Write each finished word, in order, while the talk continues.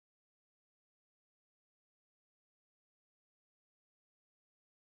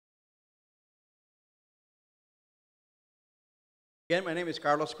Again, my name is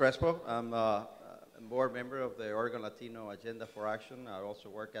Carlos Crespo. I'm a board member of the Oregon Latino Agenda for Action. I also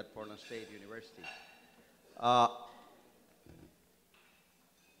work at Portland State University. One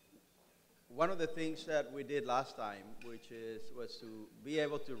of the things that we did last time, was to be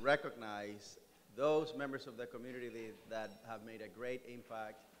able to recognize those members of the community that have made a great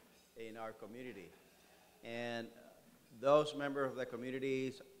impact in our community. And those members of the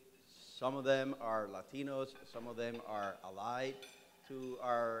communities, some of them are Latinos, some of them are allied to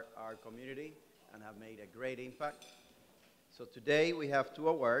our community and have made a great impact. So today we have two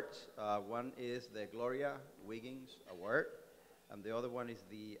awards. One is the Gloria Wiggins Award, and the other one is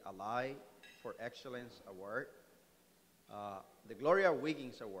the Ally for Excellence Award. The Gloria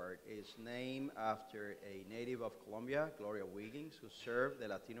Wiggins Award is named after a native of Colombia, Gloria Wiggins, who served the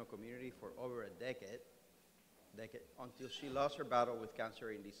Latino community for over a decade until she lost her battle with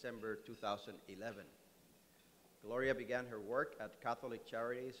cancer in December 2011. Gloria began her work at Catholic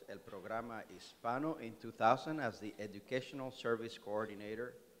Charities El Programa Hispano in 2000 as the Educational Service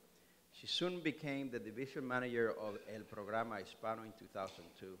Coordinator. She soon became the Division Manager of El Programa Hispano in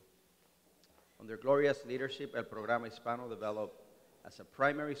 2002. Under Gloria's leadership, El Programa Hispano developed as a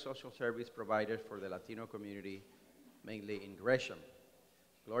primary social service provider for the Latino community, mainly in Gresham.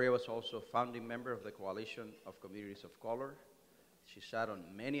 Gloria was also a founding member of the Coalition of Communities of Color. She sat on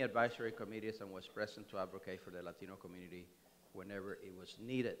many advisory committees and was present to advocate for the Latino community whenever it was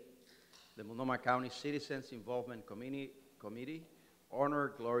needed. The Multnomah County Citizens Involvement Committee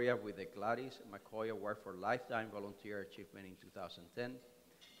honored Gloria with the Gladys McCoy Award for Lifetime Volunteer Achievement in 2010,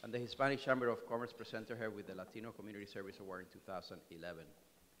 and the Hispanic Chamber of Commerce presented her with the Latino Community Service Award in 2011.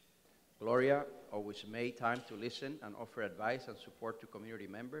 Gloria always made time to listen and offer advice and support to community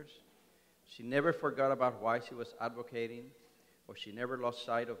members. She never forgot about why she was advocating, or she never lost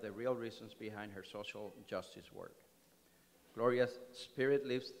sight of the real reasons behind her social justice work. Gloria's spirit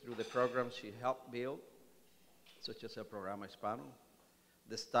lives through the programs she helped build, such as El Programa Hispano,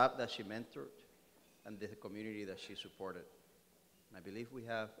 the staff that she mentored, and the community that she supported. And I believe we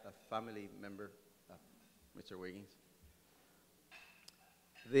have a family member, Mr. Wiggins.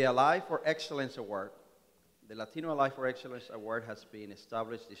 The Ally for Excellence Award. The Latino Ally for Excellence Award has been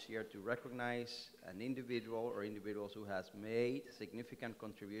established this year to recognize an individual or individuals who has made significant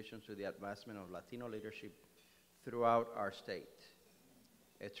contributions to the advancement of Latino leadership throughout our state.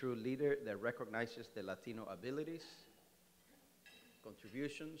 A true leader that recognizes the Latino abilities,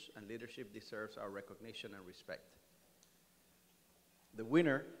 contributions, and leadership deserves our recognition and respect. The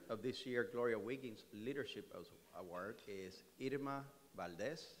winner of this year's Gloria Wiggins Leadership Award is Irma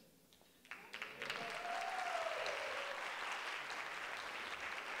Valdez.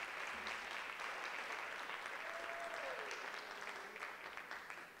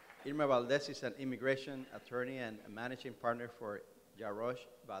 Irma Valdez is an immigration attorney and a managing partner for Jarosh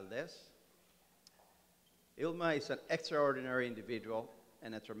Valdez. Irma is an extraordinary individual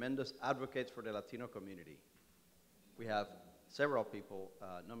and a tremendous advocate for the Latino community. We have several people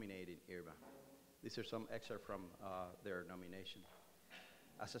nominated Irma. These are some excerpts from their nomination.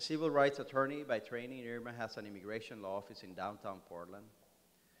 As a civil rights attorney by training, Irma has an immigration law office in downtown Portland.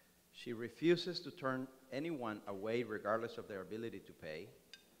 She refuses to turn anyone away regardless of their ability to pay.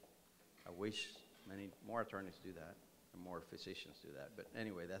 I wish many more attorneys do that, and more physicians do that. But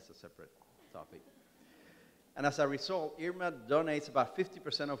anyway, that's a separate topic. And as a result, Irma donates about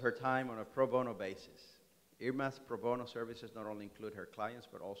 50% of her time on a pro bono basis. Irma's pro bono services not only include her clients,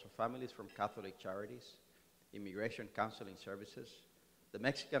 but also families from Catholic Charities, immigration counseling services, the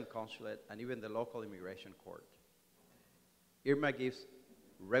Mexican consulate, and even the local immigration court. Irma gives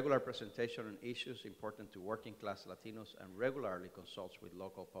regular presentation on issues important to working class Latinos and regularly consults with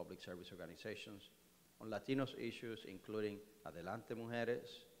local public service organizations on Latinos issues including Adelante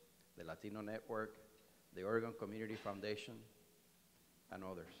Mujeres, the Latino Network, the Oregon Community Foundation, and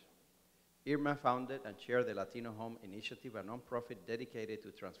others. Irma founded and chaired the Latino Home Initiative, a nonprofit dedicated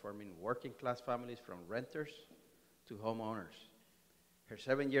to transforming working class families from renters to homeowners. Her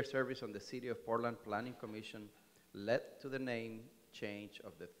 7-year service on the City of Portland Planning Commission led to the name change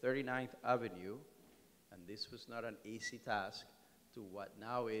of the 39th Avenue, and this was not an easy task, to what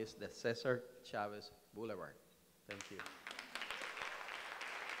now is the Cesar Chavez Boulevard. Thank you.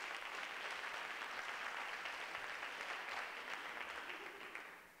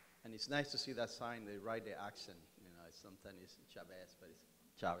 And it's nice to see that sign. They write the accent. You know, sometimes it's Chavez, but it's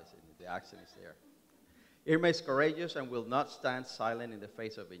Chavez, and the accent is there. Irma is courageous and will not stand silent in the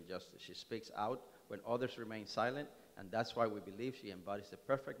face of injustice. She speaks out when others remain silent, and that's why we believe she embodies the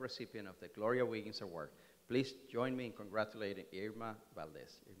perfect recipient of the Gloria Wiggins Award. Please join me in congratulating Irma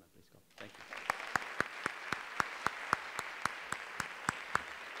Valdez. Irma, please come. Thank you.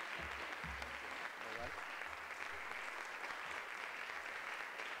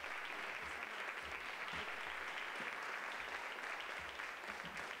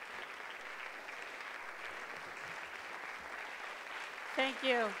 Thank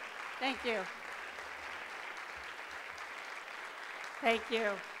you. Thank you. Thank you.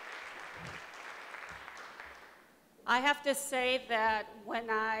 I have to say that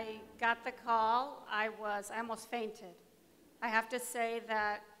when I got the call, I almost fainted. I have to say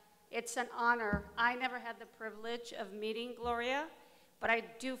that it's an honor. I never had the privilege of meeting Gloria, but I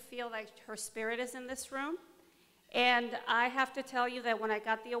do feel like her spirit is in this room. And I have to tell you that when I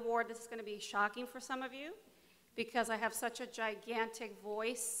got the award, this is going to be shocking for some of you, because I have such a gigantic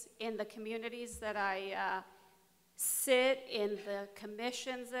voice in the communities that I sit, in the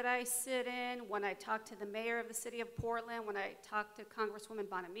commissions that I sit in, when I talk to the mayor of the city of Portland, when I talk to Congresswoman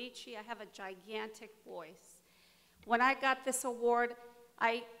Bonamici. I have a gigantic voice. When I got this award,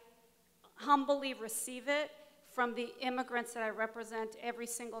 I humbly receive it from the immigrants that I represent every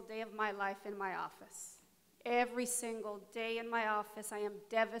single day of my life in my office. Every single day in my office, I am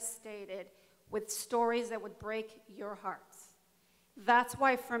devastated with stories that would break your hearts. That's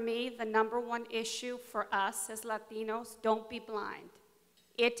why, for me, the #1 issue for us as Latinos, don't be blind.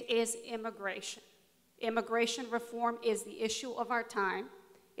 It is immigration. Immigration reform is the issue of our time.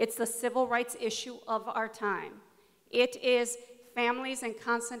 It's the civil rights issue of our time. It is families in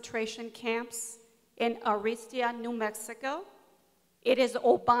concentration camps in Aristia, New Mexico. It is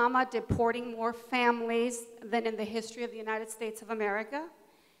Obama deporting more families than in the history of the United States of America.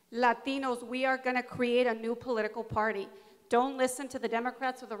 Latinos, we are going to create a new political party. Don't listen to the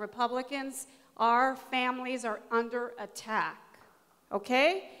Democrats or the Republicans. Our families are under attack,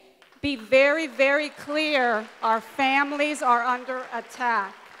 okay? Be very, very clear. Our families are under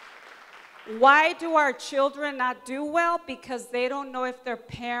attack. Why do our children not do well? Because they don't know if their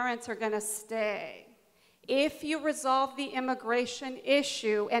parents are going to stay. If you resolve the immigration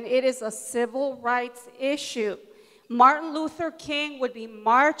issue, and it is a civil rights issue, Martin Luther King would be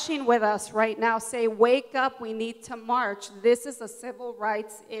marching with us right now, say, wake up, we need to march. This is a civil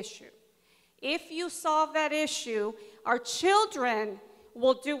rights issue. If you solve that issue, our children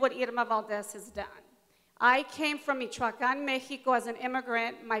will do what Irma Valdez has done. I came from Michoacán, Mexico as an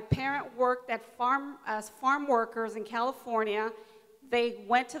immigrant. My parents worked as farm workers in California. They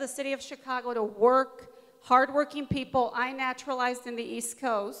went to the city of Chicago to work. Hardworking people. I naturalized in the East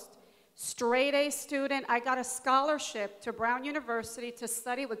Coast. Straight A student. I got a scholarship to Brown University to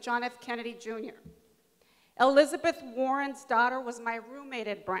study with John F. Kennedy Jr. Elizabeth Warren's daughter was my roommate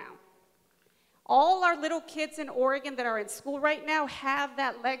at Brown. All our little kids in Oregon that are in school right now have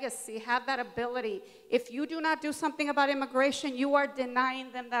that legacy, have that ability. If you do not do something about immigration, you are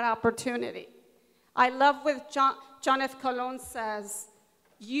denying them that opportunity. I love what John F. Colon says,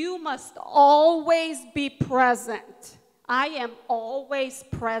 you must always be present. I am always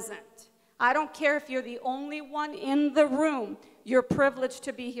present. I don't care if you're the only one in the room. You're privileged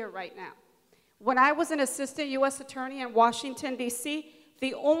to be here right now. When I was an assistant U.S. attorney in Washington, D.C.,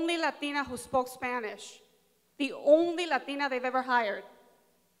 the only Latina who spoke Spanish, the only Latina they've ever hired,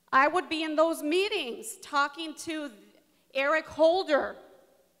 I would be in those meetings talking to Eric Holder,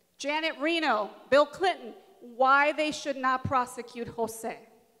 Janet Reno, Bill Clinton, why they should not prosecute Jose.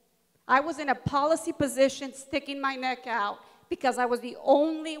 I was in a policy position sticking my neck out because I was the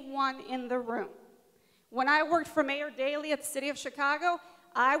only one in the room. When I worked for Mayor Daley at the City of Chicago,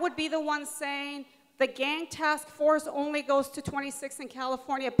 I would be the one saying, the gang task force only goes to 26 in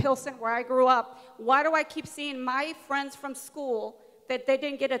California, Pilsen, where I grew up. Why do I keep seeing my friends from school that they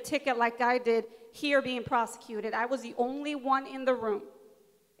didn't get a ticket like I did here being prosecuted? I was the only one in the room.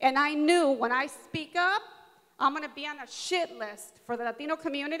 And I knew when I speak up, I'm going to be on a shit list for the Latino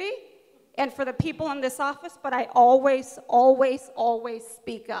community and for the people in this office, but I always, always, always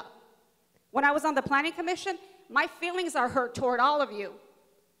speak up. When I was on the Planning Commission, my feelings are hurt toward all of you.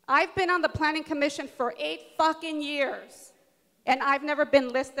 I've been on the Planning Commission for 8 fucking years, and I've never been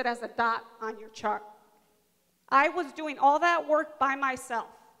listed as a dot on your chart. I was doing all that work by myself.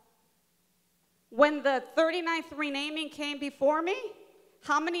 When the 39th renaming came before me,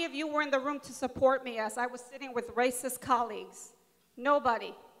 how many of you were in the room to support me as I was sitting with racist colleagues?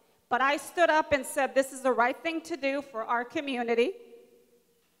 Nobody. But I stood up and said, this is the right thing to do for our community.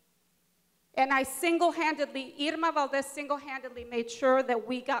 And I single-handedly, Irma Valdez single-handedly made sure that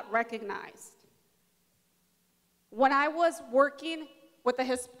we got recognized. When I was working with the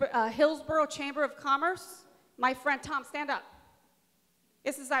Hillsborough Chamber of Commerce, my friend Tom, stand up.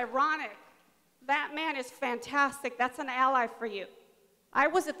 This is ironic. That man is fantastic. That's an ally for you. I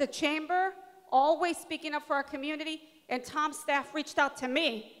was at the chamber, always speaking up for our community, and Tom's staff reached out to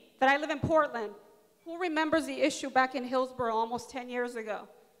me that I live in Portland. Who remembers the issue back in Hillsborough almost 10 years ago?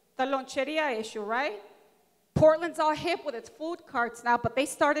 The loncheria issue, right? Portland's all hip with its food carts now, but they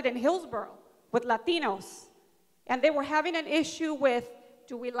started in Hillsborough with Latinos. And they were having an issue with,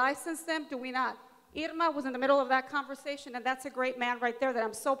 do we license them, do we not? Irma was in the middle of that conversation, and that's a great man right there that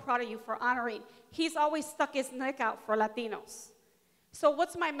I'm so proud of you for honoring. He's always stuck his neck out for Latinos. So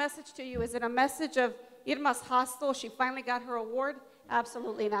what's my message to you? Is it a message of Irma's hostile, she finally got her award?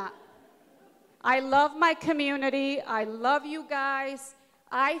 Absolutely not. I love my community. I love you guys.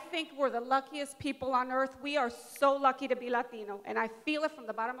 I think we're the luckiest people on earth. We are so lucky to be Latino, and I feel it from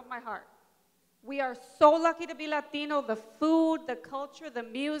the bottom of my heart. We are so lucky to be Latino. The food, the culture, the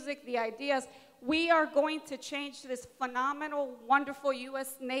music, the ideas. We are going to change this phenomenal, wonderful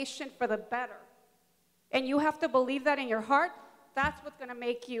U.S. nation for the better. And you have to believe that in your heart. That's what's going to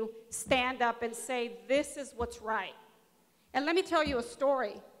make you stand up and say, this is what's right. And let me tell you a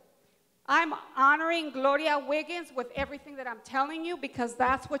story. I'm honoring Gloria Wiggins with everything that I'm telling you because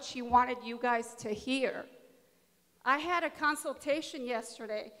that's what she wanted you guys to hear. I had a consultation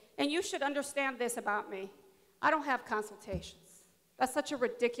yesterday, and you should understand this about me. I don't have consultations. That's such a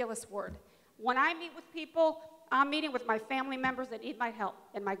ridiculous word. When I meet with people, I'm meeting with my family members that need my help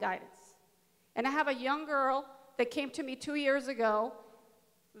and my guidance. And I have a young girl that came to me 2 years ago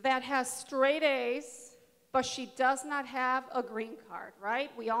that has straight A's, but she does not have a green card, right?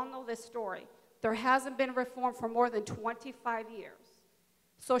 We all know this story. There hasn't been reform for more than 25 years.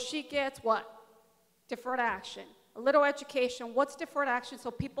 So she gets what? Deferred action. A little education. What's deferred action so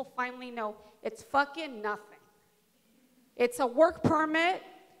people finally know? It's fucking nothing. It's a work permit,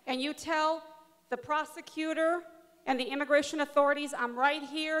 and you tell the prosecutor and the immigration authorities, I'm right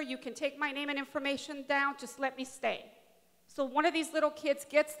here, you can take my name and information down, just let me stay. So one of these little kids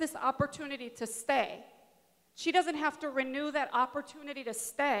gets this opportunity to stay. She doesn't have to renew that opportunity to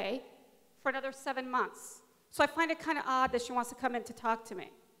stay for another 7 months. So I find it kind of odd that she wants to come in to talk to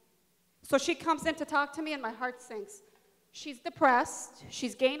me. So she comes in to talk to me, and my heart sinks. She's depressed,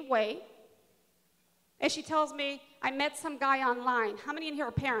 she's gained weight, and she tells me, I met some guy online. How many in here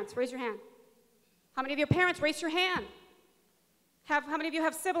are parents? Raise your hand. How many of your parents? Raise your hand. How many of you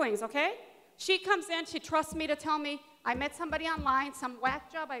have siblings, okay? She comes in, she trusts me to tell me, I met somebody online, some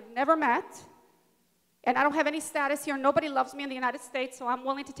whack job I've never met, and I don't have any status here. Nobody loves me in the United States, so I'm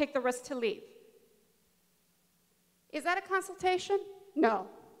willing to take the risk to leave. Is that a consultation? No.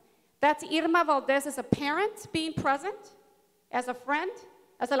 That's Irma Valdez as a parent being present, as a friend,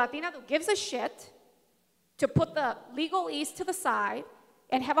 as a Latina who gives a shit, to put the legalese to the side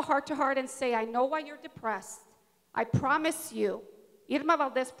and have a heart-to-heart and say, I know why you're depressed. I promise you, Irma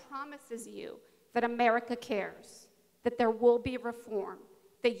Valdez promises you that America cares, that there will be reform,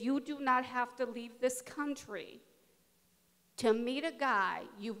 that you do not have to leave this country to meet a guy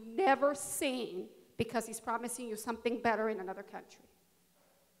you've never seen because he's promising you something better in another country.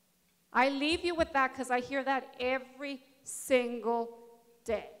 I leave you with that because I hear that every single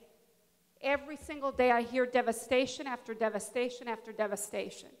day. Every single day I hear devastation after devastation after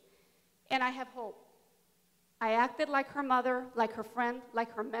devastation. And I have hope. I acted like her mother, like her friend,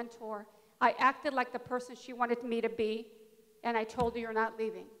 like her mentor. I acted like the person she wanted me to be, and I told her, you're not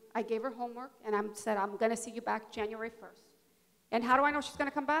leaving. I gave her homework, and I said, I'm going to see you back January 1st. And how do I know she's going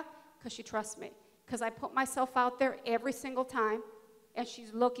to come back? Because she trusts me. Because I put myself out there every single time, and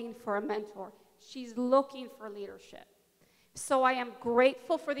she's looking for a mentor. She's looking for leadership. So I am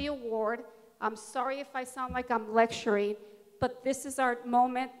grateful for the award. I'm sorry if I sound like I'm lecturing, but this is our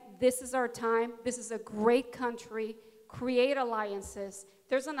moment. This is our time. This is a great country. Create alliances.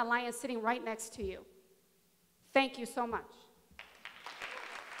 There's an alliance sitting right next to you. Thank you so much.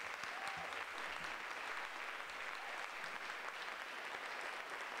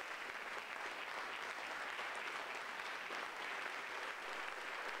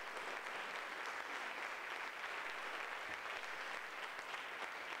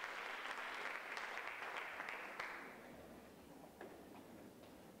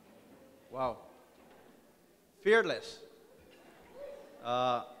 Wow. Fearless.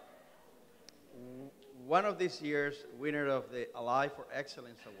 One of this year's winner of the Alive for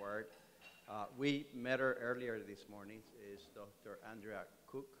Excellence Award, we met her earlier this morning, is Dr. Andrea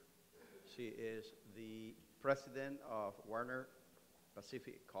Cook. She is the president of Warner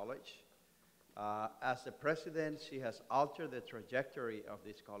Pacific College. As the president, she has altered the trajectory of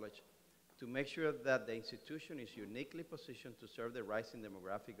this college to make sure that the institution is uniquely positioned to serve the rising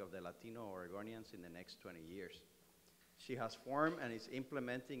demographic of the Latino Oregonians in the next 20 years. She has formed and is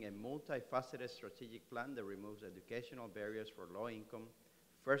implementing a multifaceted strategic plan that removes educational barriers for low-income,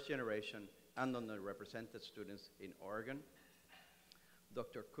 first-generation, and underrepresented students in Oregon.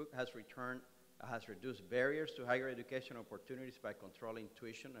 Dr. Cook has reduced barriers to higher education opportunities by controlling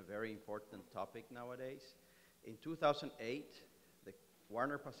tuition, a very important topic nowadays. In 2008, the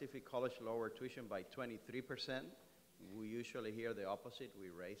Warner Pacific College lowered tuition by 23%. We usually hear the opposite. We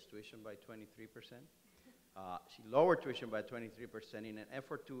raise tuition by 23%. She lowered tuition by 23% in an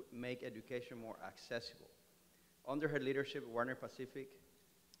effort to make education more accessible. Under her leadership, Warner Pacific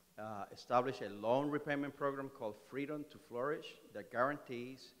established a loan repayment program called Freedom to Flourish that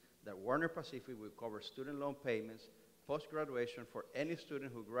guarantees that Warner Pacific will cover student loan payments post-graduation for any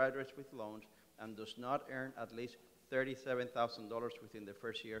student who graduates with loans and does not earn at least $37,000 within the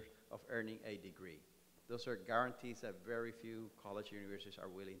first year of earning a degree. Those are guarantees that very few college universities are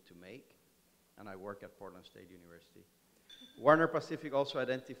willing to make, and I work at Portland State University. Warner Pacific also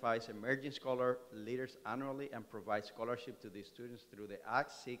identifies emerging scholar leaders annually and provides scholarship to these students through the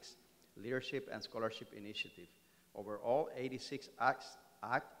Act 6 Leadership and Scholarship Initiative. Overall, 86 Act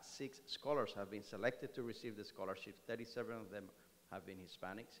 6 scholars have been selected to receive the scholarship. 37 of them have been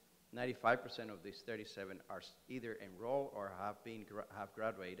Hispanics. 95% of these 37 are either enrolled or have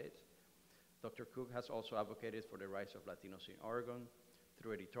graduated. Dr. Cook has also advocated for the rights of Latinos in Oregon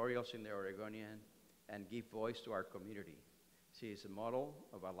through editorials in the Oregonian and give voice to our community. She is a model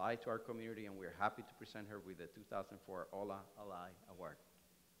of ally to our community, and we're happy to present her with the 2004 Ola Ally Award.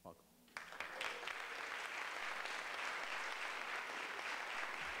 Welcome.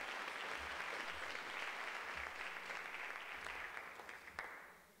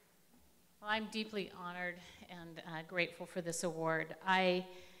 Well, I'm deeply honored and grateful for this award. I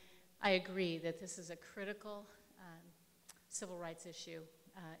agree that this is a critical civil rights issue.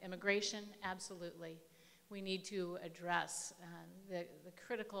 Immigration, absolutely. We need to address the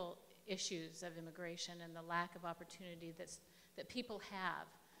critical issues of immigration and the lack of opportunity that people have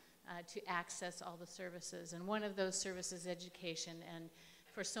to access all the services. And one of those services is education. And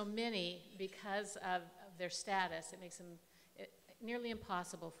for so many, because of their status, it makes them nearly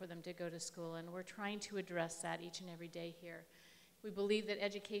impossible for them to go to school. And we're trying to address that each and every day here. We believe that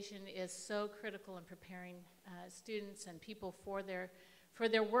education is so critical in preparing students and people for their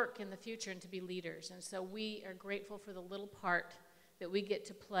work in the future and to be leaders. And so we are grateful for the little part that we get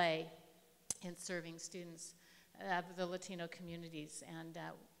to play in serving students of the Latino communities. And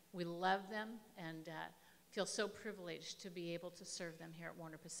we love them and feel so privileged to be able to serve them here at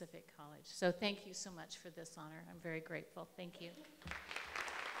Warner Pacific College. So thank you so much for this honor. I'm very grateful. Thank you.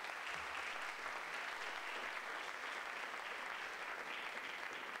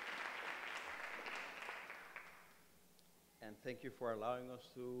 And thank you for allowing us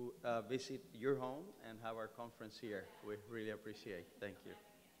to visit your home and have our conference here. We really appreciate it. Thank you.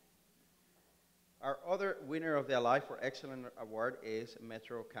 Our other winner of the Ally for Excellence Award is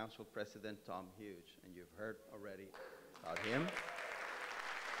Metro Council President Tom Hughes, and you've heard already about him.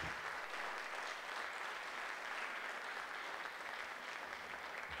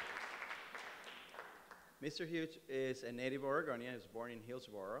 Mr. Hughes is a native Oregonian. He was born in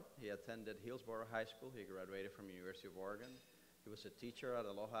Hillsboro. He attended Hillsboro High School. He graduated from University of Oregon. He was a teacher at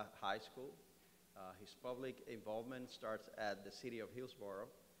Aloha High School. His public involvement starts at the City of Hillsboro.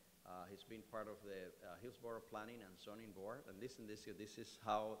 He's been part of the Hillsboro Planning and Zoning Board. And listen, this is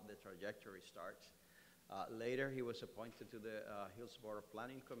how the trajectory starts. Later, he was appointed to the Hillsboro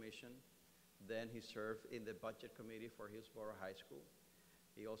Planning Commission. Then he served in the Budget Committee for Hillsboro High School.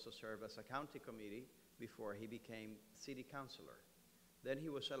 He also served as a county committee before he became city councilor. Then he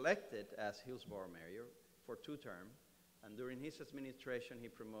was elected as Hillsboro mayor for 2 terms, and during his administration, he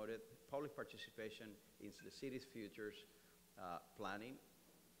promoted public participation in the city's futures planning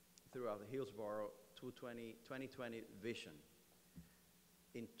throughout the Hillsboro 2020 vision.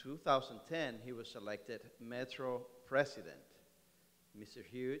 In 2010, he was elected Metro President. Mr.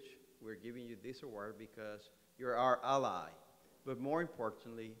 Hughes, we're giving you this award because you're our ally, but more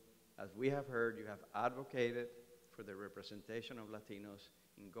importantly, as we have heard, you have advocated for the representation of Latinos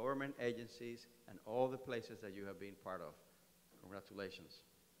in government agencies and all the places that you have been part of. Congratulations.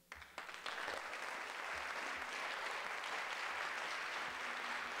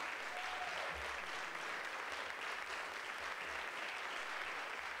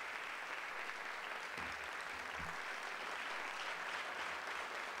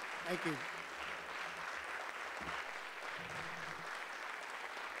 Thank you.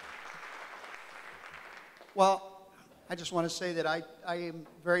 Well, I just want to say that I am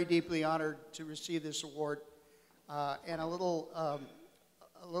very deeply honored to receive this award and a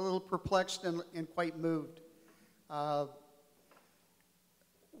little perplexed and quite moved.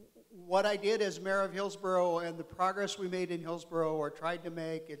 What I did as mayor of Hillsboro and the progress we made in Hillsboro or tried to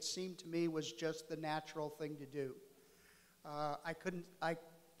make, it seemed to me was just the natural thing to do. I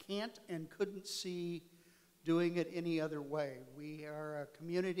can't and couldn't see doing it any other way. We are a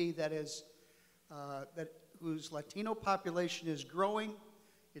community that is whose Latino population is growing.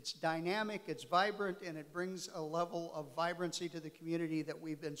 It's dynamic, it's vibrant, and it brings a level of vibrancy to the community that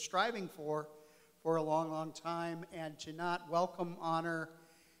we've been striving for a long, long time. And to not welcome, honor,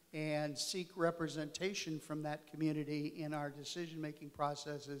 and seek representation from that community in our decision-making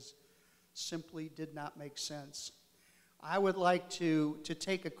processes simply did not make sense. I would like to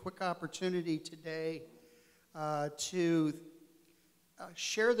take a quick opportunity today to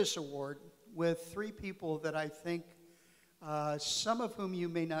share this award with three people that I think, some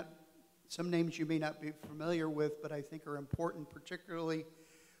names you may not be familiar with, but I think are important, particularly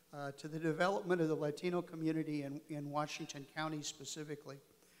to the development of the Latino community in Washington County specifically.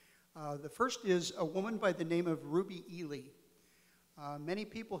 The first is a woman by the name of Ruby Ely. Many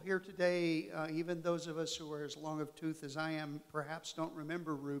people here today, even those of us who are as long of tooth as I am, perhaps don't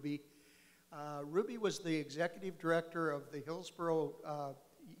remember Ruby. Ruby was the executive director of the Hillsborough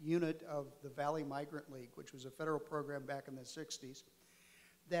unit of the Valley Migrant League, which was a federal program back in the 60s,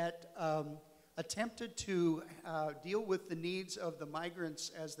 that attempted to deal with the needs of the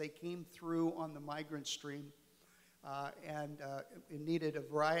migrants as they came through on the migrant stream and needed a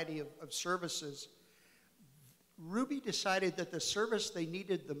variety of services. Ruby decided that the service they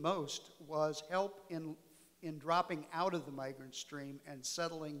needed the most was help in dropping out of the migrant stream and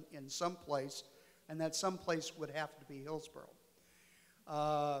settling in some place, and that some place would have to be Hillsborough.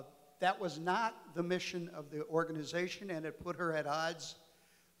 That was not the mission of the organization, and it put her at odds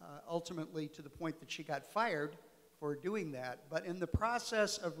ultimately to the point that she got fired for doing that. But in the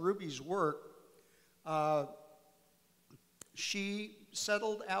process of Ruby's work, she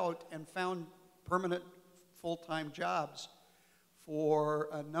settled out and found permanent full-time jobs for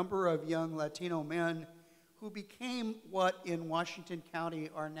a number of young Latino men who became what in Washington County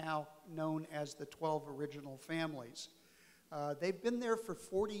are now known as the 12 original families. They've been there for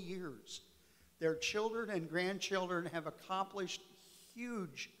 40 years. Their children and grandchildren have accomplished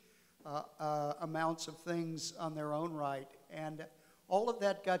huge amounts of things on their own right, and all of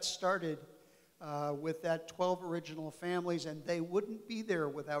that got started with that 12 original families, and they wouldn't be there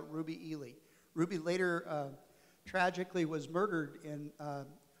without Ruby Ely. Ruby later tragically was murdered in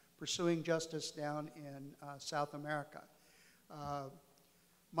pursuing justice down in South America.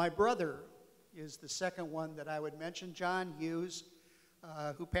 My brother is the second one that I would mention, John Hughes,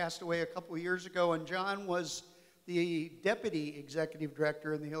 who passed away a couple of years ago, and John was the deputy executive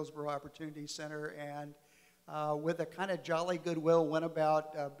director in the Hillsborough Opportunity Center, and with a kind of jolly goodwill went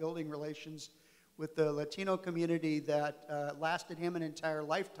about building relations with the Latino community that lasted him an entire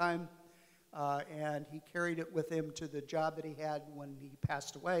lifetime. And he carried it with him to the job that he had when he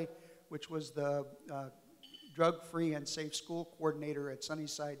passed away, which was the drug-free and safe school coordinator at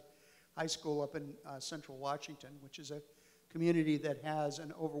Sunnyside High School up in central Washington, which is a community that has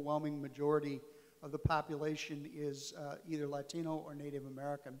an overwhelming majority of the population is either Latino or Native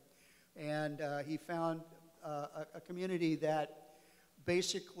American. And he found a community that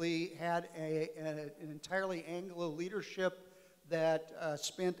basically had an entirely Anglo leadership that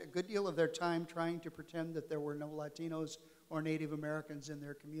spent a good deal of their time trying to pretend that there were no Latinos or Native Americans in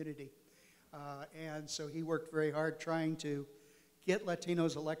their community. And so he worked very hard trying to get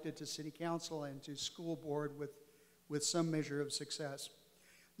Latinos elected to city council and to school board with some measure of success.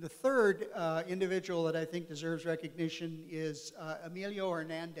 The third individual that I think deserves recognition is Emilio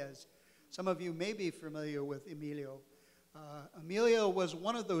Hernandez. Some of you may be familiar with Emilio. Emilio was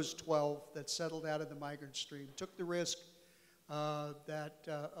one of those 12 that settled out of the migrant stream, took the risk of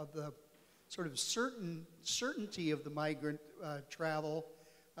the sort of certainty of the migrant travel,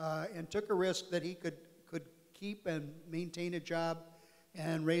 and took a risk that he could keep and maintain a job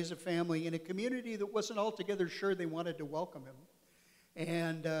and raise a family in a community that wasn't altogether sure they wanted to welcome him.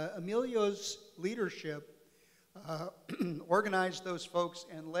 And Emilio's leadership organized those folks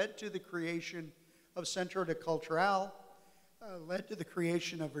and led to the creation of Centro de Cultural, led to the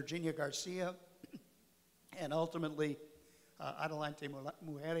creation of Virginia Garcia, and ultimately Adelante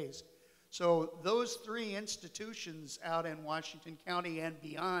Mujeres. So those three institutions out in Washington County and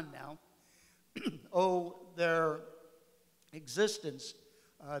beyond now owe their existence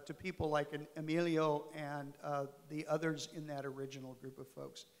to people like Emilio and the others in that original group of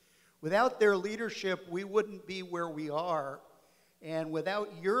folks. Without their leadership, we wouldn't be where we are, and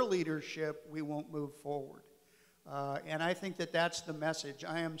without your leadership, we won't move forward. And I think that that's the message.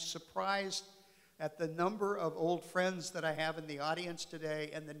 I am surprised at the number of old friends that I have in the audience today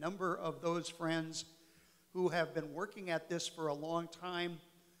and the number of those friends who have been working at this for a long time,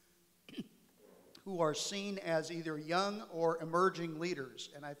 who are seen as either young or emerging leaders.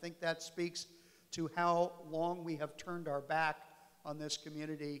 And I think that speaks to how long we have turned our back on this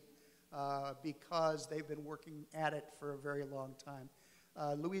community because they've been working at it for a very long time.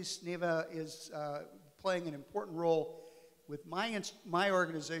 Luis Neva is playing an important role with my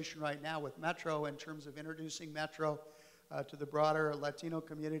organization right now with Metro in terms of introducing Metro to the broader Latino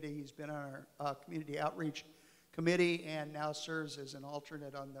community. He's been on our community outreach committee and now serves as an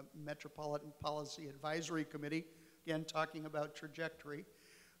alternate on the Metropolitan Policy Advisory Committee, again talking about trajectory.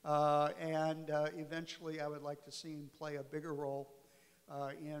 Eventually I would like to see him play a bigger role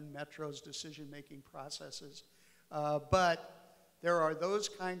in Metro's decision-making processes. But there are those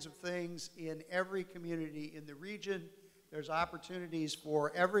kinds of things in every community in the region. There's opportunities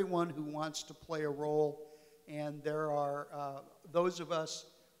for everyone who wants to play a role, and there are those of us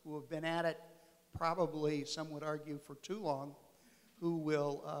who have been at it probably, some would argue, for too long, who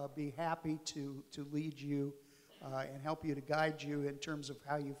will be happy to lead you and help you to guide you in terms of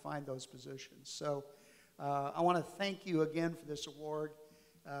how you find those positions. So I want to thank you again for this award.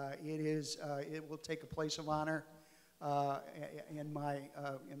 It will take a place of honor in my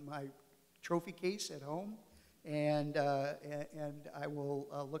trophy case at home, and I will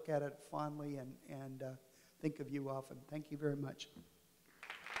look at it fondly and think of you often. Thank you very much.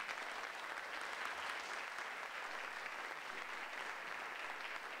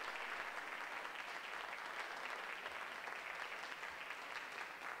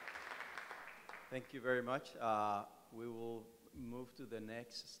 Thank you very much. We will move to the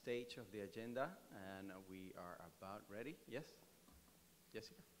next stage of the agenda, and we are about ready. Yes?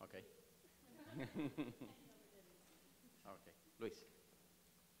 Jessica? Okay. Okay. Luis.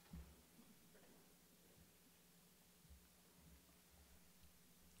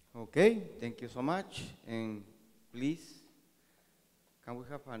 Okay, thank you so much. And please, can we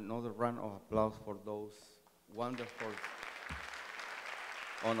have another round of applause for those wonderful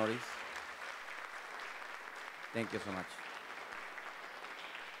honorees? Thank you so much.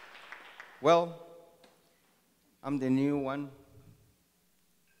 Well, I'm the new one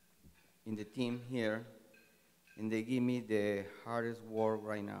in the team here, and they give me the hardest work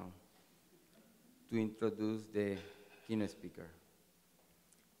right now to introduce the keynote speaker.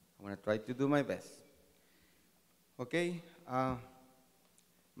 I'm going to try to do my best. Okay,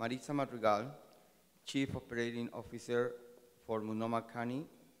 Marissa Madrigal, Chief Operating Officer for Multnomah County.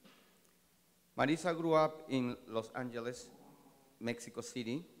 Marissa grew up in Los Angeles, Mexico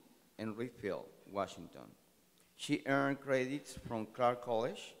City, and Ridgefield, Washington. She earned credits from Clark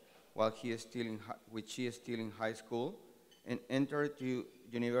College while she is still in high school, and entered to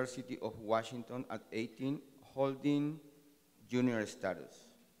University of Washington at 18, holding junior status.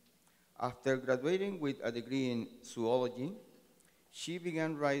 After graduating with a degree in zoology, she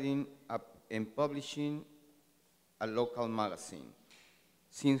began writing and publishing a local magazine.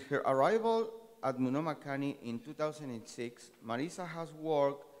 Since her arrival at Multnomah County in 2006, Marissa has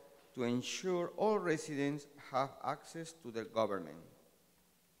worked to ensure all residents have access to the government.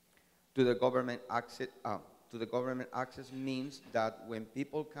 To the government access means that when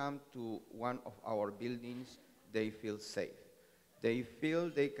people come to one of our buildings, they feel safe. They feel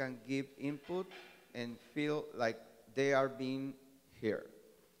they can give input and feel like they are being heard.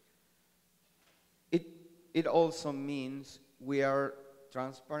 It also means we are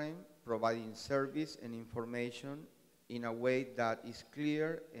transparent, providing service and information in a way that is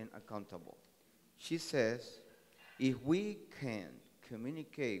clear and accountable. She says, if we can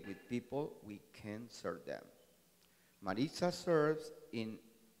communicate with people, we can serve them. Marissa serves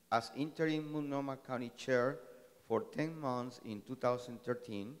as interim Multnomah County Chair for 10 months in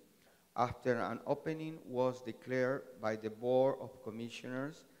 2013, after an opening was declared by the Board of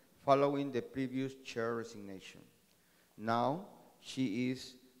Commissioners following the previous chair resignation. Now, she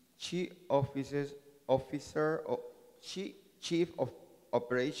is Chief of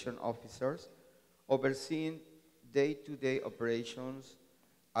Operation Officers, overseeing day-to-day operations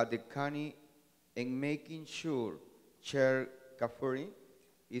at the county and making sure Chair Kafuri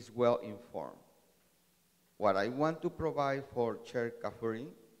is well informed. What I want to provide for Chair Kafuri,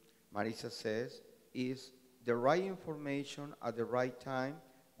 Marissa says, is the right information at the right time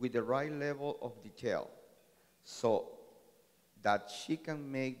with the right level of detail so that she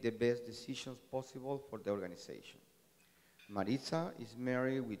can make the best decisions possible for the organization. Marissa is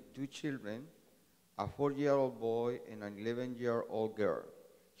married with 2 children, a 4-year-old boy and an 11-year-old girl.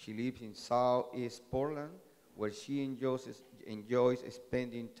 She lives in Southeast Portland, where she enjoys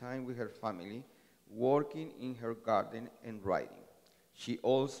spending time with her family, working in her garden and writing. She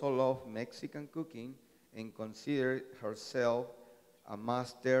also loves Mexican cooking and considers herself a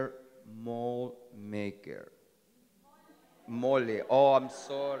master mole maker. Mole, oh, I'm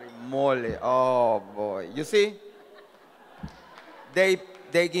sorry, mole, oh boy. You see, they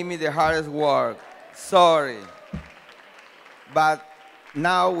they give me the hardest work. Sorry. But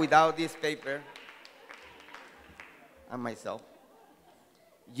now, without this paper, and myself,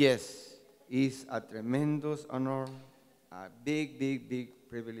 yes, it's a tremendous honor, a big, big, big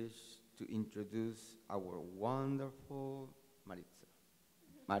privilege to introduce our wonderful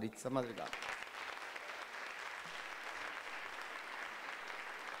Marissa Madrigal.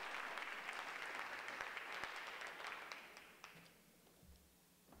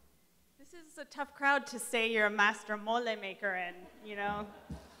 This is a tough crowd to say you're a master mole maker in, you know.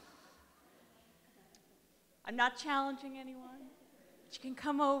 I'm not challenging anyone. You can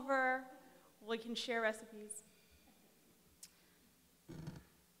come over, we can share recipes.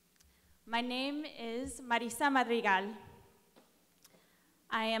 My name is Marissa Madrigal.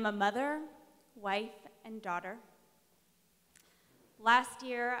 I am a mother, wife, and daughter. Last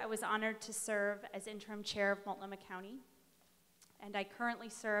year, I was honored to serve as interim chair of Multnomah County, and I currently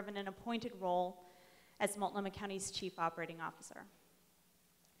serve in an appointed role as Multnomah County's Chief Operating Officer.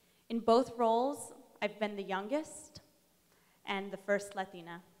 In both roles, I've been the youngest and the first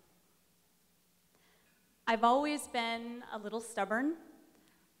Latina. I've always been a little stubborn,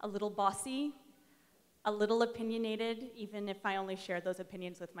 a little bossy, a little opinionated, even if I only share those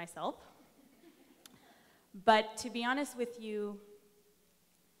opinions with myself. But to be honest with you,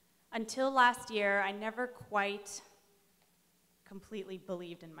 until last year, I never quite completely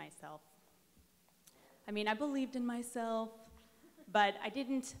believed in myself. I mean, I believed in myself, but I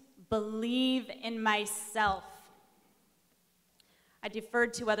didn't believe in myself. I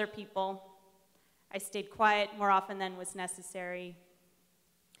deferred to other people. I stayed quiet more often than was necessary.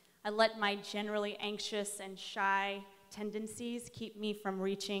 I let my generally anxious and shy tendencies keep me from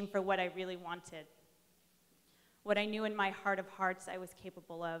reaching for what I really wanted, what I knew in my heart of hearts I was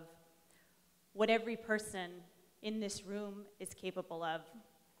capable of, what every person in this room is capable of,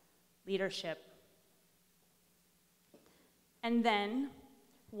 leadership. And then,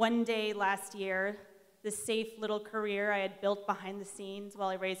 one day last year, the safe little career I had built behind the scenes while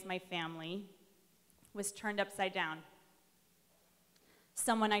I raised my family was turned upside down.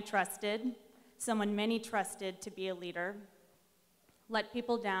 Someone I trusted, someone many trusted to be a leader, let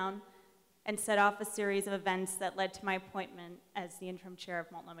people down and set off a series of events that led to my appointment as the interim chair of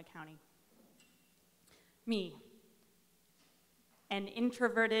Multnomah County. Me, an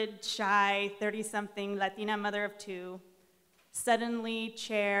introverted, shy, 30-something Latina mother of two, suddenly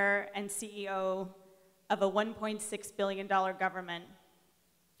chair and CEO of a $1.6 billion government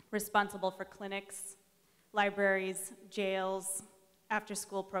responsible for clinics, libraries, jails,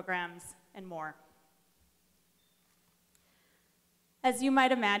 after-school programs, and more. As you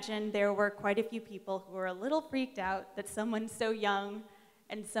might imagine, there were quite a few people who were a little freaked out that someone so young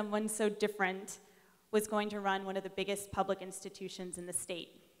and someone so different was going to run one of the biggest public institutions in the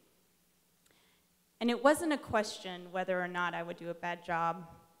state. And it wasn't a question whether or not I would do a bad job.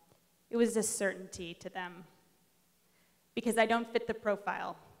 It was a certainty to them, because I don't fit the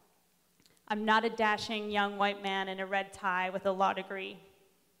profile. I'm not a dashing young white man in a red tie with a law degree.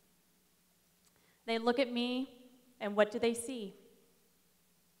 They look at me, and what do they see?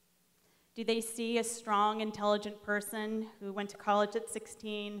 Do they see a strong, intelligent person who went to college at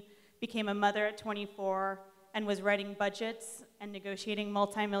 16, became a mother at 24, and was writing budgets and negotiating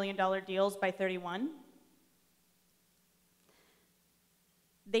multi-million-dollar deals by 31?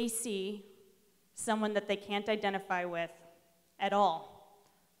 They see someone that they can't identify with at all,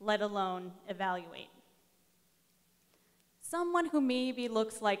 let alone evaluate. Someone who maybe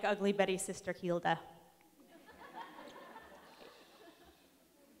looks like Ugly Betty's sister Hilda.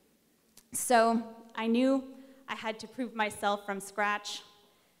 So I knew I had to prove myself from scratch,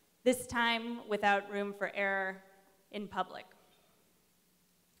 this time without room for error in public.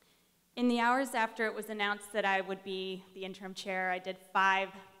 In the hours after it was announced that I would be the interim chair, I did 5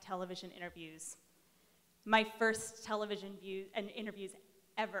 television interviews. My first television interviews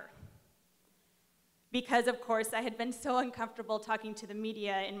ever. Because, of course, I had been so uncomfortable talking to the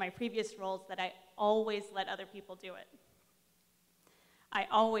media in my previous roles that I always let other people do it. I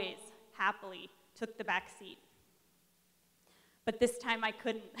always happily took the back seat. But this time I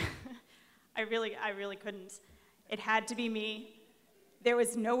couldn't. I really couldn't. It had to be me. There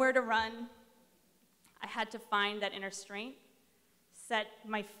was nowhere to run. I had to find that inner strength, set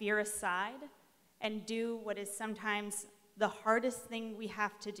my fear aside, and do what is sometimes the hardest thing we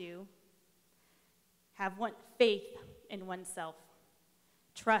have to do: have faith in oneself,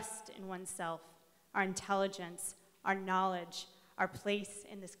 trust in oneself, our intelligence, our knowledge, our place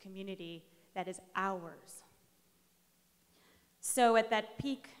in this community that is ours. So at that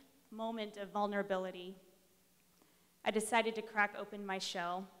peak moment of vulnerability, I decided to crack open my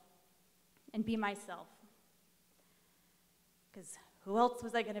shell and be myself. Because who else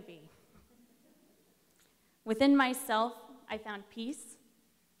was I going to be? Within myself, I found peace,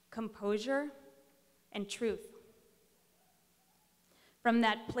 composure, and truth. From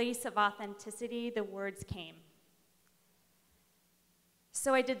that place of authenticity, the words came.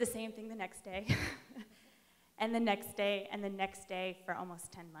 So I did the same thing the next day, and the next day, and the next day for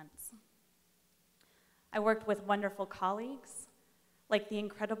almost 10 months. I worked with wonderful colleagues, like the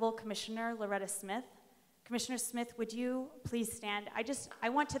incredible Commissioner Loretta Smith. Commissioner Smith, would you please stand? I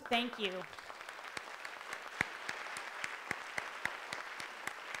want to thank you.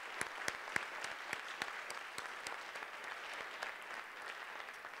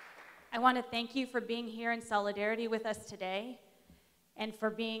 I want to thank you for being here in solidarity with us today and for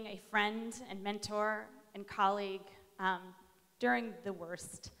being a friend and mentor and colleague during the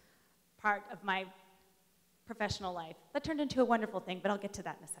worst part of my professional life. That turned into a wonderful thing, but I'll get to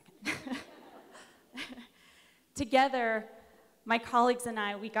that in a second. Together, my colleagues and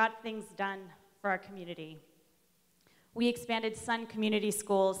I, we got things done for our community. We expanded Sun Community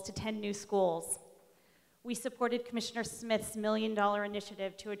Schools to 10 new schools. We supported Commissioner Smith's $1 million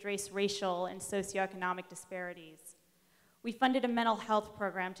initiative to address racial and socioeconomic disparities. We funded a mental health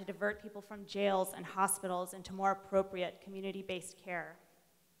program to divert people from jails and hospitals into more appropriate community-based care.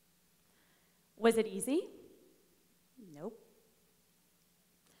 Was it easy? Nope.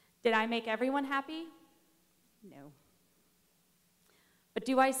 Did I make everyone happy? No. But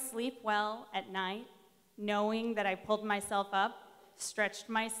do I sleep well at night, knowing that I pulled myself up, stretched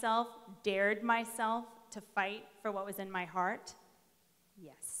myself, dared myself to fight for what was in my heart?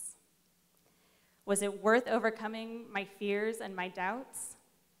 Yes. Was it worth overcoming my fears and my doubts?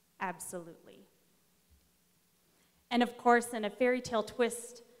 Absolutely. And of course, in a fairy tale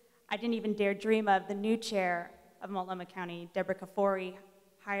twist, I didn't even dare dream of, the new chair of Multnomah County, Deborah Kafori,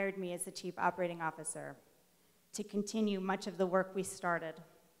 hired me as the Chief Operating Officer to continue much of the work we started.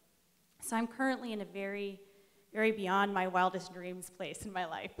 So I'm currently in a very, very beyond my wildest dreams place in my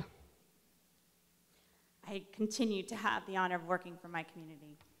life. I continue to have the honor of working for my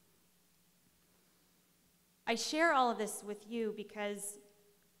community. I share all of this with you because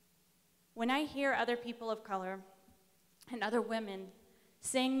when I hear other people of color and other women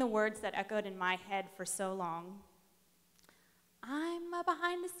saying the words that echoed in my head for so long, I'm a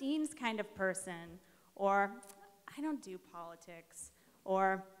behind-the-scenes kind of person, or I don't do politics,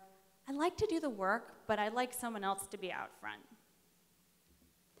 or I like to do the work, but I like someone else to be out front.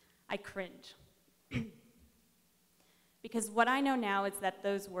 I cringe. Because what I know now is that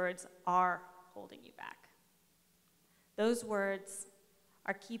those words are holding you back. Those words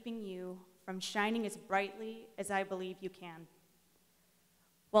are keeping you from shining as brightly as I believe you can.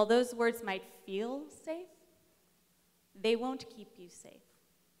 While those words might feel safe, they won't keep you safe.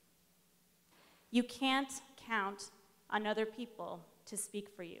 You can't count on other people to speak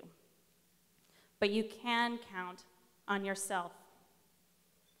for you, but you can count on yourself.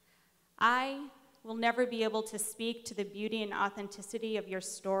 I will never be able to speak to the beauty and authenticity of your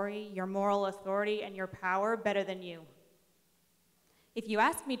story, your moral authority, and your power better than you. If you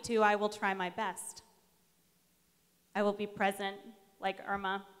ask me to, I will try my best. I will be present like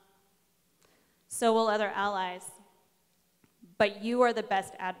Irma. So will other allies. But you are the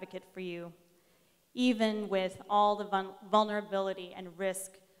best advocate for you, even with all the vulnerability and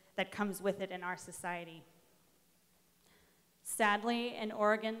risk that comes with it in our society. Sadly, in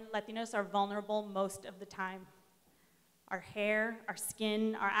Oregon, Latinos are vulnerable most of the time. Our hair, our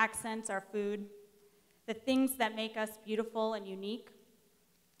skin, our accents, our food, the things that make us beautiful and unique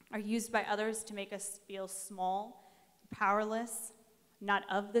are used by others to make us feel small, powerless, not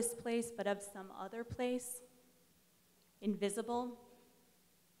of this place, but of some other place, invisible.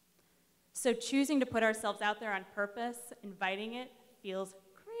 So choosing to put ourselves out there on purpose, inviting it, feels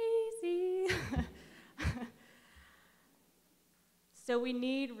crazy. So we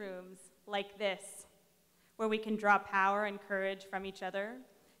need rooms like this, where we can draw power and courage from each other,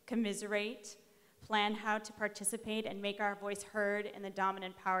 commiserate, plan how to participate, and make our voice heard in the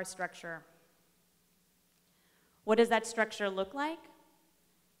dominant power structure. What does that structure look like?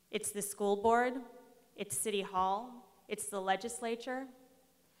 It's the school board, it's City Hall, it's the legislature,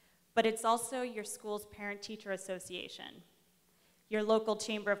 but it's also your school's parent-teacher association, your local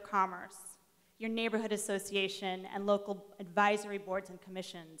chamber of commerce, your neighborhood association, and local advisory boards and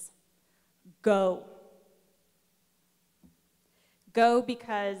commissions. Go. Go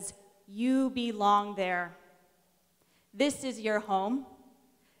because you belong there. This is your home.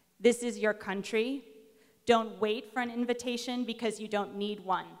 This is your country. Don't wait for an invitation because you don't need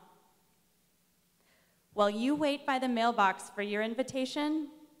one. While you wait by the mailbox for your invitation,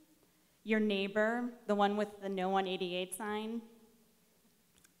 your neighbor, the one with the No on 88 sign,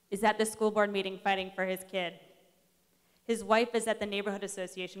 is at the school board meeting fighting for his kid. His wife is at the neighborhood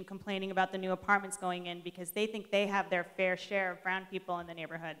association complaining about the new apartments going in because they think they have their fair share of brown people in the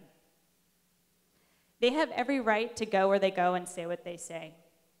neighborhood. They have every right to go where they go and say what they say,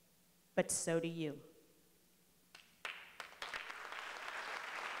 but so do you.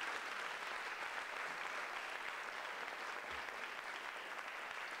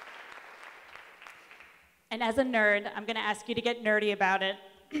 And as a nerd, I'm going to ask you to get nerdy about it.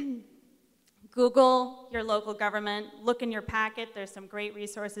 Google your local government, look in your packet, there's some great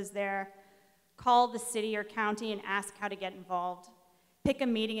resources there. Call the city or county and ask how to get involved. Pick a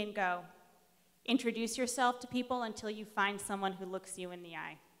meeting and go. Introduce yourself to people until you find someone who looks you in the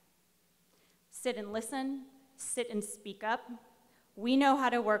eye. Sit and listen, sit and speak up. We know how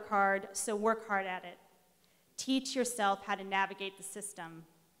to work hard, so work hard at it. Teach yourself how to navigate the system.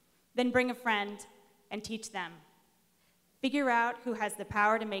 Then bring a friend and teach them. Figure out who has the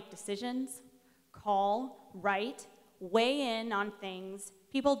power to make decisions, call, write, weigh in on things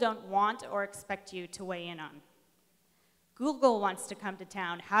people don't want or expect you to weigh in on. Google wants to come to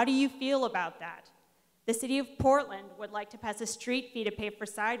town. How do you feel about that? The city of Portland would like to pass a street fee to pay for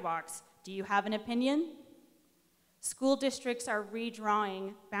sidewalks. Do you have an opinion? School districts are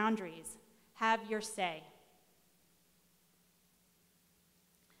redrawing boundaries. Have your say.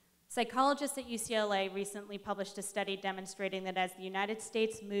 Psychologists at UCLA recently published a study demonstrating that as the United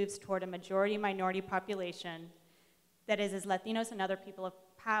States moves toward a majority-minority population, that is, as Latinos and other people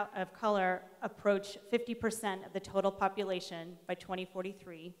of color approach 50% of the total population by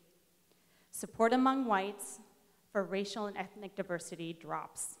 2043, support among whites for racial and ethnic diversity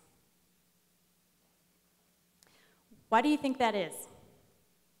drops. Why do you think that is?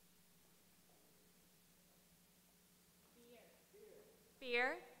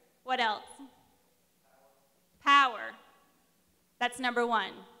 Fear. What else? Power. That's number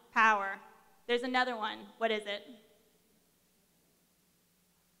one, power. There's another one. What is it?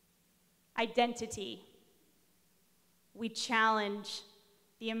 Identity. We challenge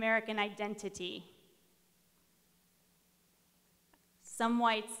the American identity. Some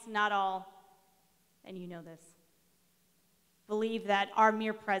whites, not all, and you know this, believe that our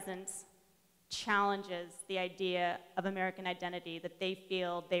mere presence challenges the idea of American identity that they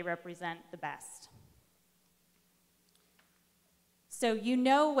feel they represent the best. So you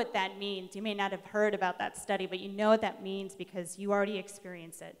know what that means. You may not have heard about that study, but you know what that means because you already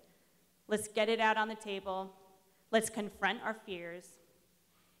experience it. Let's get it out on the table. Let's confront our fears.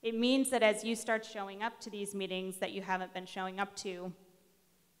 It means that as you start showing up to these meetings that you haven't been showing up to,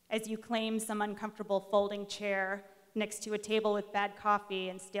 as you claim some uncomfortable folding chair next to a table with bad coffee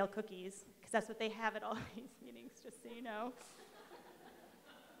and stale cookies, because that's what they have at all these meetings, just so you know.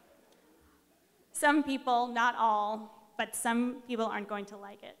 Some people, not all, but some people aren't going to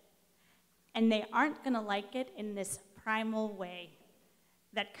like it. And they aren't going to like it in this primal way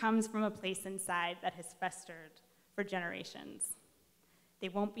that comes from a place inside that has festered for generations. They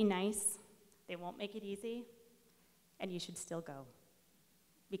won't be nice, they won't make it easy, and you should still go,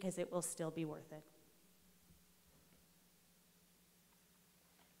 because it will still be worth it.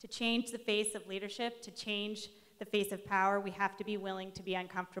 To change the face of leadership, to change the face of power, we have to be willing to be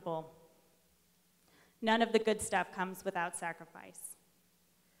uncomfortable. None of the good stuff comes without sacrifice.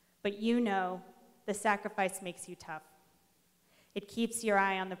 But you know the sacrifice makes you tough. It keeps your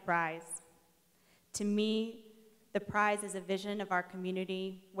eye on the prize. To me, the prize is a vision of our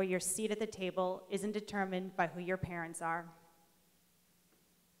community where your seat at the table isn't determined by who your parents are.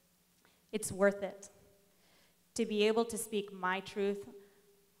 It's worth it to be able to speak my truth,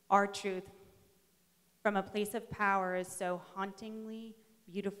 our truth, from a place of power is so hauntingly,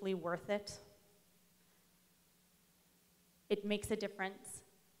 beautifully worth it. It makes a difference.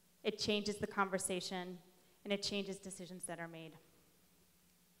 It changes the conversation, and it changes decisions that are made.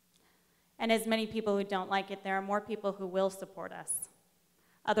 And as many people who don't like it, there are more people who will support us.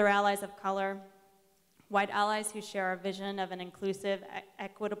 Other allies of color, white allies who share our vision of an inclusive,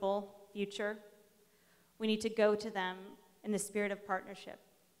 equitable future. We need to go to them in the spirit of partnership.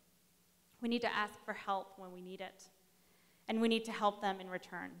 We need to ask for help when we need it. And we need to help them in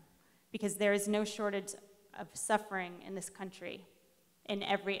return, because there is no shortage of suffering in this country, in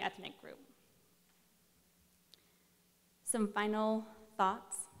every ethnic group. Some final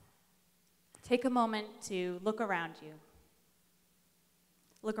thoughts. Take a moment to look around you.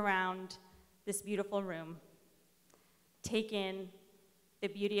 Look around this beautiful room. Take in the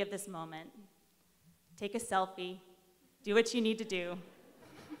beauty of this moment. Take a selfie. Do what you need to do.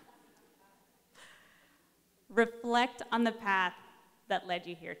 Reflect on the path that led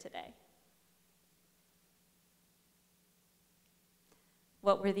you here today.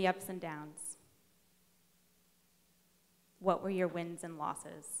 What were the ups and downs? What were your wins and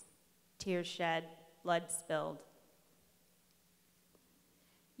losses? Tears shed, blood spilled.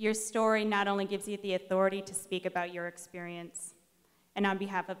 Your story not only gives you the authority to speak about your experience and on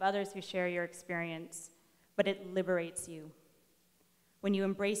behalf of others who share your experience, but it liberates you. When you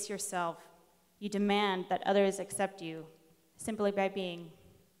embrace yourself, you demand that others accept you simply by being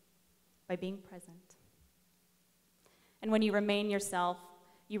present. And when you remain yourself,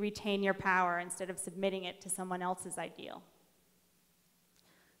 you retain your power instead of submitting it to someone else's ideal.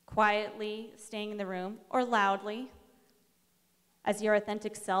 Quietly staying in the room, or loudly, as your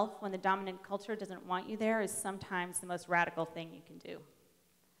authentic self when the dominant culture doesn't want you there is sometimes the most radical thing you can do.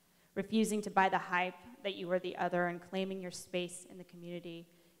 Refusing to buy the hype that you are the other and claiming your space in the community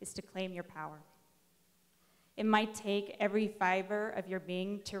is to claim your power. It might take every fiber of your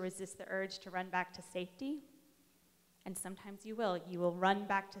being to resist the urge to run back to safety, and sometimes you will. You will run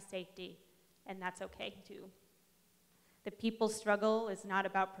back to safety, and that's okay too. The people's struggle is not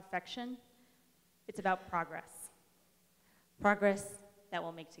about perfection, it's about progress. Progress that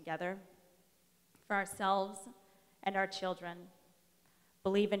we'll make together for ourselves and our children.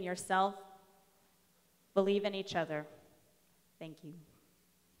 Believe in yourself, believe in each other. Thank you.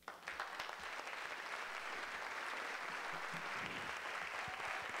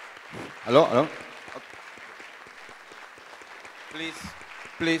 Hello, hello.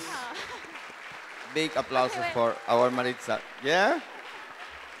 Please, big applause for our Marissa. Yeah?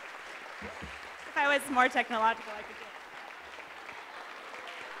 If I was more technological, I could do it.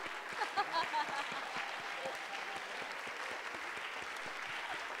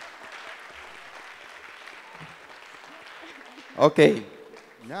 Okay,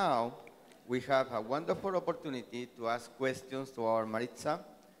 now we have a wonderful opportunity to ask questions to our Marissa.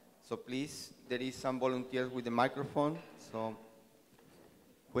 So please, there is some volunteers with the microphone. So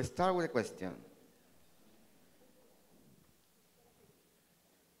we start with a question.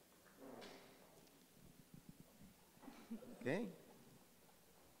 Okay.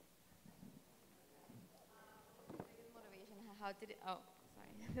 Motivation, how did it, oh,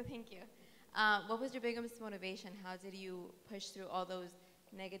 sorry, thank you. What was your biggest motivation? How did you push through all those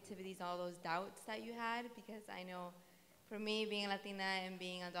negativities, all those doubts that you had? Because I know for me, being a Latina and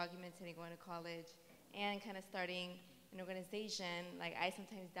being undocumented and going to college and kind of starting an organization, like I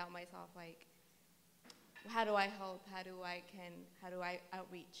sometimes doubt myself, like, how do I help? How do I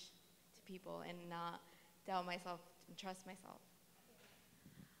outreach to people and not doubt myself and trust myself?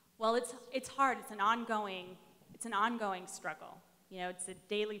 Well, it's hard. It's an ongoing struggle. You know, it's a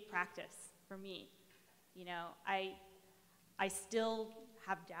daily practice for me. You know, I still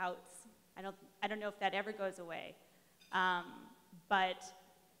have doubts. I don't know if that ever goes away. But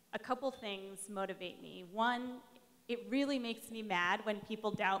a couple things motivate me. One, it really makes me mad when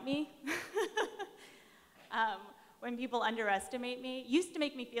people doubt me. When people underestimate me. Used to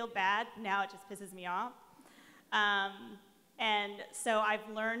make me feel bad, now it just pisses me off. And so I've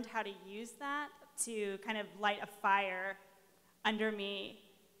learned how to use that to kind of light a fire under me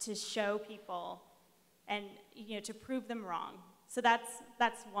to show people and, you know, to prove them wrong. So that's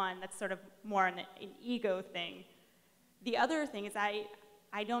one, that's sort of more an ego thing. The other thing is I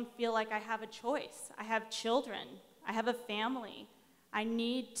don't feel like I have a choice. I have children, I have a family. I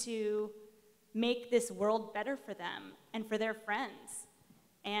need to make this world better for them and for their friends.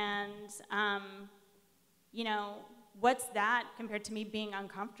 And, you know, what's that compared to me being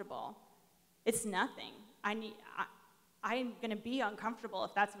uncomfortable? It's nothing. I'm gonna be uncomfortable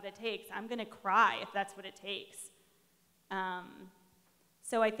if that's what it takes. I'm gonna cry if that's what it takes.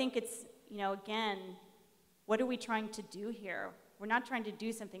 So I think it's, you know, again, what are we trying to do here? We're not trying to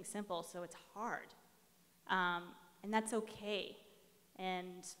do something simple, so it's hard. And that's okay.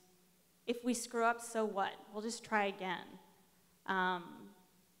 And if we screw up, so what? We'll just try again.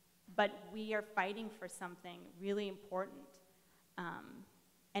 But we are fighting for something really important.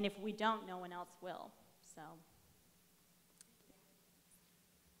 And if we don't, no one else will. So.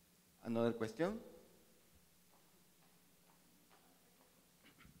 Another question?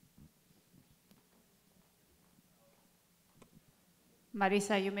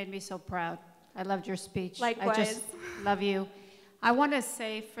 Marissa, you made me so proud. I loved your speech. Likewise. I just love you. I want to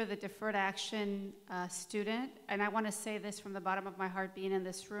say for the deferred action student, and I want to say this from the bottom of my heart being in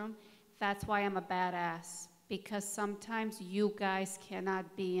this room, that's why I'm a badass, because sometimes you guys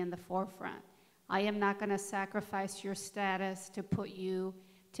cannot be in the forefront. I am not going to sacrifice your status to put you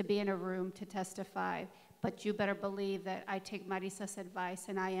to be in a room to testify, but you better believe that I take Marissa's advice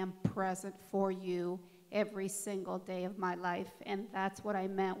and I am present for you every single day of my life. And that's what I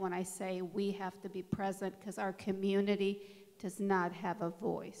meant when I say we have to be present, because our community does not have a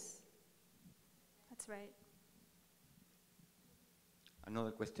voice. That's right.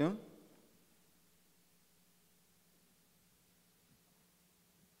 Another question?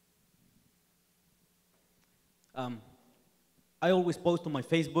 I always post on my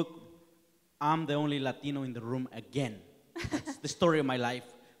Facebook, I'm the only Latino in the room again. That's the story of my life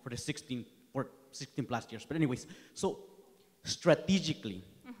for the 16 plus years. But anyways, so strategically,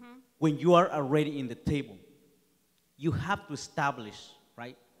 when you are already in the table, you have to establish,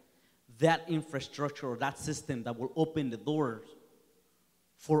 right, that infrastructure or that system that will open the doors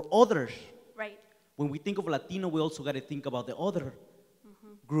for others. Right. When we think of Latino, we also got to think about the other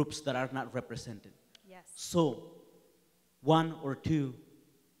groups that are not represented. Yes. So, one or two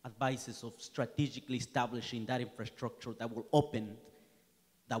advices of strategically establishing that infrastructure that will open,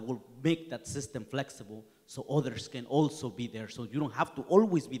 that will make that system flexible so others can also be there. So you don't have to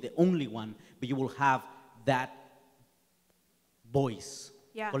always be the only one, but you will have that voice,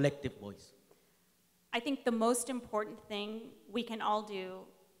 collective voice. I think the most important thing we can all do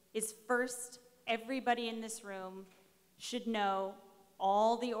is first, everybody in this room should know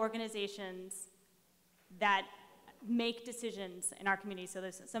all the organizations that make decisions in our community. So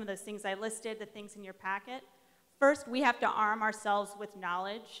there's some of those things I listed, the things in your packet. First, we have to arm ourselves with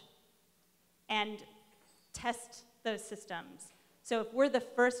knowledge and test those systems. So if we're the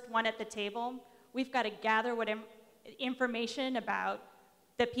first one at the table, we've got to gather what information about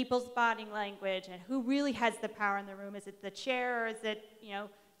the people's body language and who really has the power in the room. Is it the chair, or is it, you know,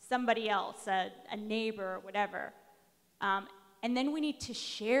 somebody else, a neighbor, or whatever? And then we need to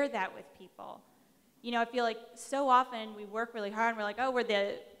share that with people. You know, I feel like so often we work really hard and we're like, oh,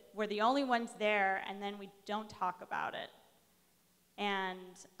 we're the only ones there, and then we don't talk about it. And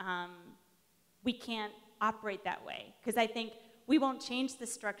we can't operate that way, because I think we won't change the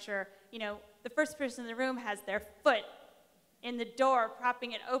structure. You know, the first person in the room has their foot in the door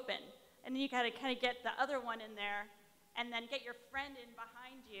propping it open, and then you gotta kind of get the other one in there, and then get your friend in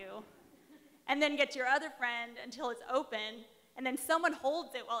behind you, and then get your other friend until it's open, and then someone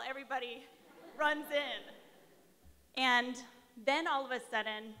holds it while everybody runs in. And then all of a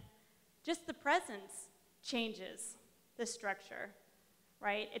sudden, just the presence changes the structure,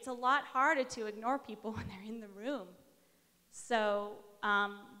 right? It's a lot harder to ignore people when they're in the room. So,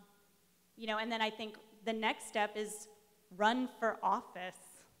 you know, and then I think the next step is run for office.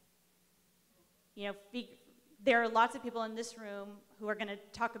 You know, there are lots of people in this room who are going to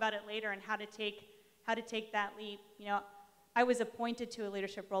talk about it later and how to take that leap. You know, I was appointed to a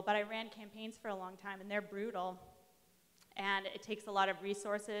leadership role, but I ran campaigns for a long time, and they're brutal. And it takes a lot of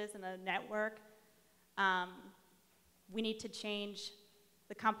resources and a network. We need to change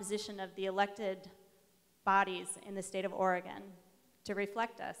the composition of the elected bodies in the state of Oregon to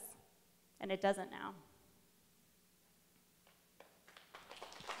reflect us, and it doesn't now.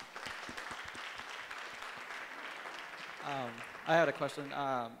 I had a question.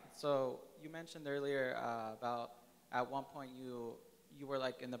 So you mentioned earlier about at one point you were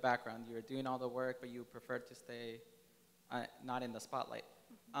like in the background. You were doing all the work, but you preferred to stay not in the spotlight.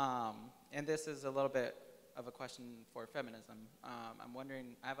 And this is a little bit of a question for feminism. I'm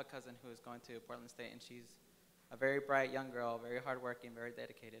wondering, I have a cousin who is going to Portland State, and she's a very bright young girl, very hardworking, very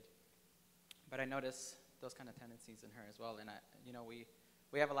dedicated. But I notice those kind of tendencies in her as well. And you know,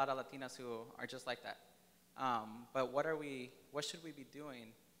 we have a lot of Latinas who are just like that. But what should we be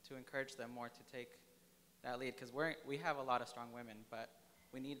doing to encourage them more to take that lead? Because we have a lot of strong women, but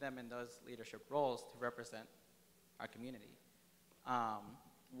we need them in those leadership roles to represent our community.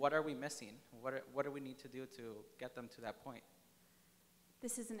 What are we missing? What do we need to do to get them to that point?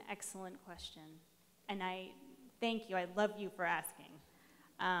 This is an excellent question, and I thank you. I love you for asking.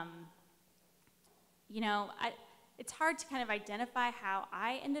 You know, it's hard to kind of identify how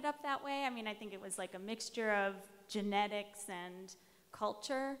I ended up that way. I mean, I think it was like a mixture of genetics and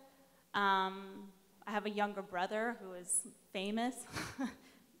culture. I have a younger brother who is famous,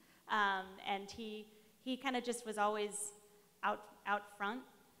 and he kind of just was always out front.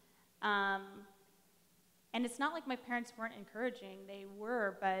 And it's not like my parents weren't encouraging, they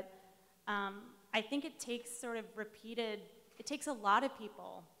were, but I think it takes sort of it takes a lot of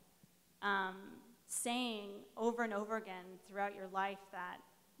people saying over and over again throughout your life that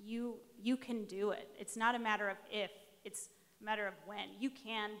you can do it. It's not a matter of if, it's a matter of when. You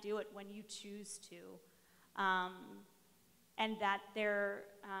can do it when you choose to. And that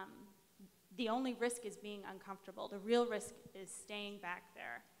the only risk is being uncomfortable. The real risk is staying back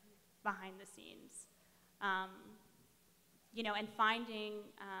there behind the scenes. you know, and finding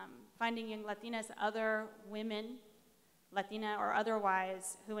young Latinas, other women, Latina or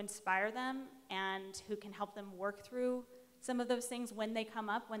otherwise, who inspire them and who can help them work through some of those things when they come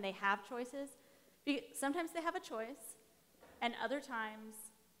up, when they have choices. Sometimes they have a choice, and other times,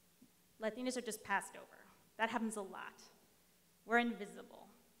 Latinas are just passed over. That happens a lot. We're invisible.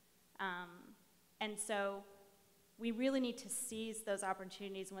 And so we really need to seize those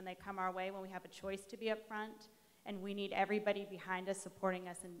opportunities when they come our way, when we have a choice to be up front, and we need everybody behind us supporting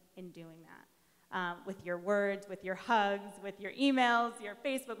us in doing that. With your words, with your hugs, with your emails, your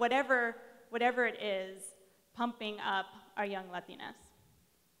Facebook, whatever it is, pumping up our young Latinas.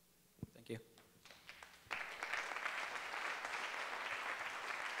 Thank you.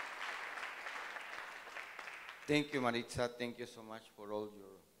 Thank you, Maritza. Thank you so much for all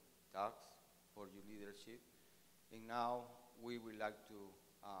your talks, for your leadership. And now we would like to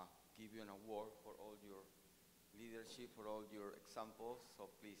give you an award for all your leadership, for all your examples. So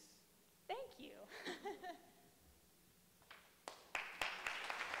please. Thank you.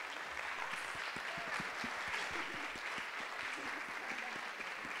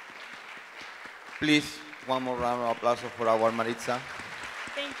 Please, one more round of applause for our Maritza.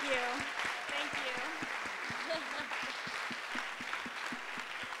 Thank you. Thank you.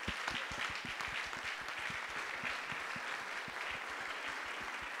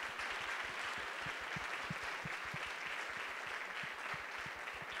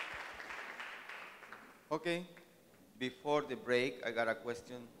 Okay, before the break, I got a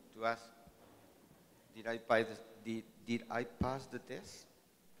question to ask. Did I pass the test?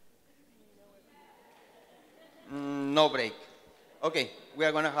 No break. Okay, we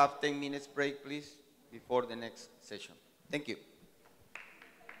are going to have 10 minutes break, please, before the next session. Thank you.